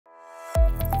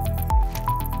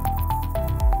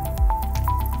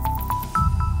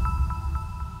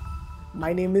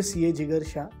My name is CA Jigar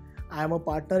Shah. I am a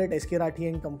partner at SK Rathi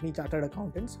and Company Chartered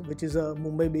Accountants, which is a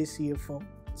Mumbai-based CA firm.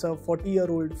 It's a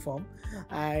 40-year-old firm,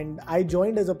 and I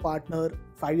joined as a partner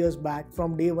 5 years back.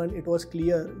 From day one, it was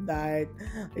clear that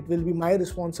it will be my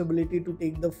responsibility to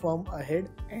take the firm ahead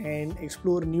and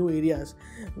explore new areas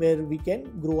where we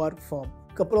can grow our firm.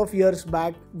 Couple of years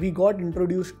back, we got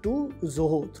introduced to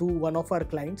Zoho through one of our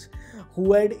clients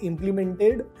who had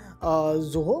implemented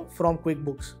Zoho from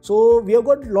QuickBooks. So we have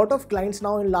got a lot of clients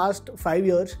now in last 5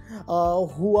 years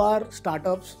who are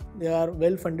startups. They are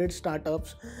well-funded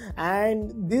startups,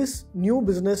 and these new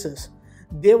businesses,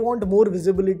 they want more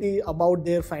visibility about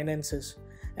their finances.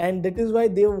 And that is why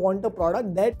they want a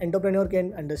product that entrepreneur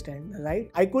can understand, right?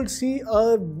 I could see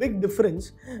a big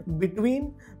difference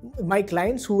between my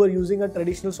clients who were using a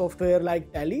traditional software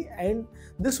like Tally and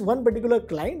this one particular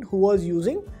client who was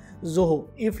using Zoho.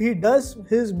 If he does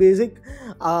his basic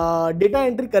data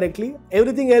entry correctly,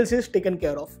 everything else is taken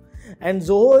care of. And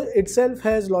Zoho itself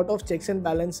has a lot of checks and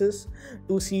balances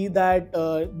to see that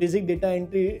basic data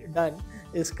entry done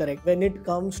is correct when it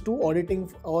comes to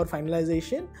auditing or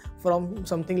finalization from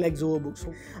something like Zoho Books.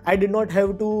 I did not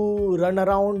have to run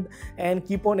around and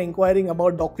keep on inquiring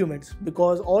about documents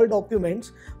because all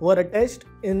documents were attached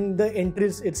in the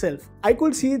entries itself. I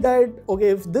could see that,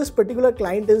 okay, if this particular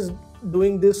client is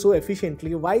doing this so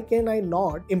efficiently, why can I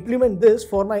not implement this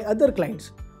for my other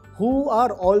clients who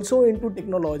are also into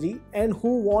technology and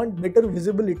who want better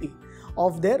visibility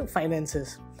of their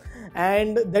finances?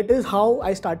 And that is how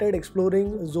I started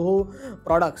exploring Zoho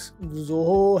products.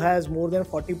 Zoho has more than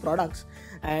 40 products,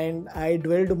 and I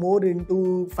dwelled more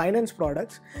into finance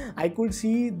products. I could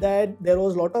see that there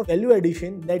was a lot of value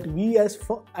addition that we as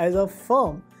a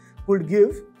firm could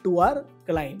give to our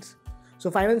clients. So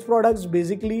finance products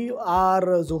basically are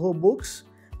Zoho Books,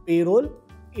 payroll,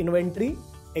 inventory,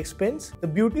 expense. The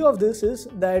beauty of this is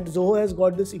that Zoho has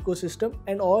got this ecosystem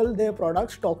and all their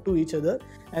products talk to each other,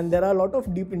 and there are a lot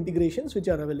of deep integrations which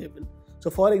are available. So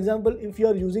for example, if you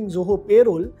are using Zoho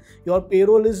payroll, your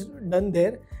payroll is done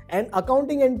there and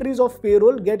accounting entries of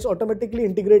payroll gets automatically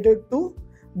integrated to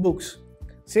books.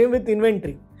 Same with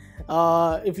inventory.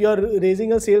 If you are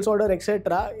raising a sales order,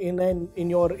 etc., in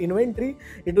your inventory,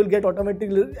 it will get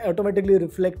automatically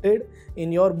reflected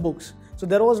in your books. So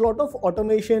there was a lot of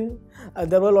automation.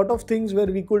 There were a lot of things where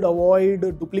we could avoid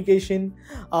duplication.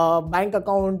 Bank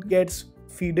account gets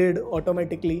feeded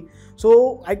automatically.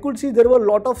 So I could see there were a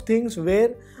lot of things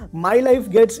where my life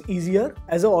gets easier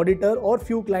as an auditor, or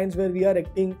few clients where we are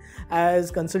acting as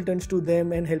consultants to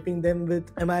them and helping them with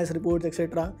MIS reports,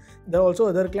 etc. There are also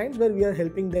other clients where we are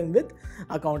helping them with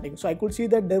accounting. So I could see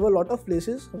that there were a lot of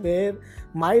places where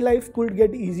my life could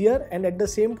get easier, and at the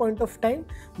same point of time,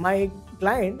 my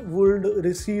client would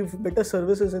receive better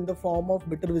services in the form of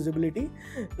better visibility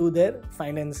to their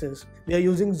finances. We are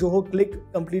using Zoho Click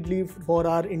completely for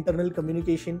our internal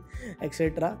communication,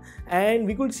 etc. And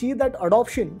we could see that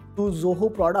adoption to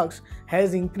Zoho products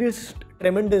has increased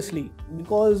tremendously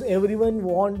because everyone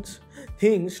wants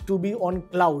things to be on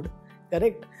cloud,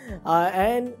 correct?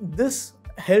 And this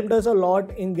helped us a lot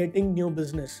in getting new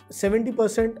business.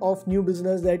 70% of new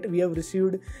business that we have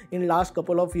received in last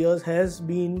couple of years has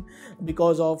been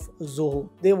because of Zoho.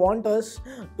 They want us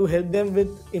to help them with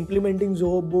implementing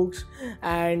Zoho Books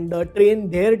and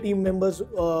train their team members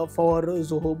for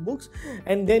Zoho Books,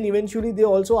 and then eventually they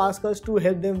also ask us to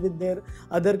help them with their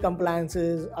other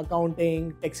compliances,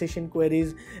 accounting, taxation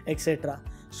queries, etc.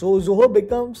 So Zoho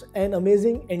becomes an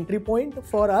amazing entry point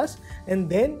for us, and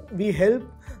then we help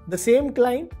the same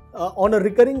client on a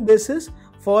recurring basis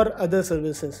for other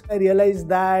services. I realized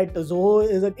that Zoho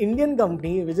is an Indian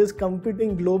company which is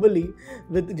competing globally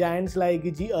with giants like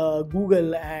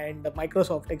Google and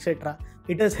Microsoft, etc.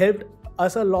 It has helped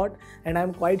us a lot, and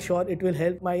I'm quite sure it will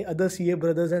help my other CA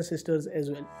brothers and sisters as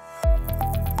well.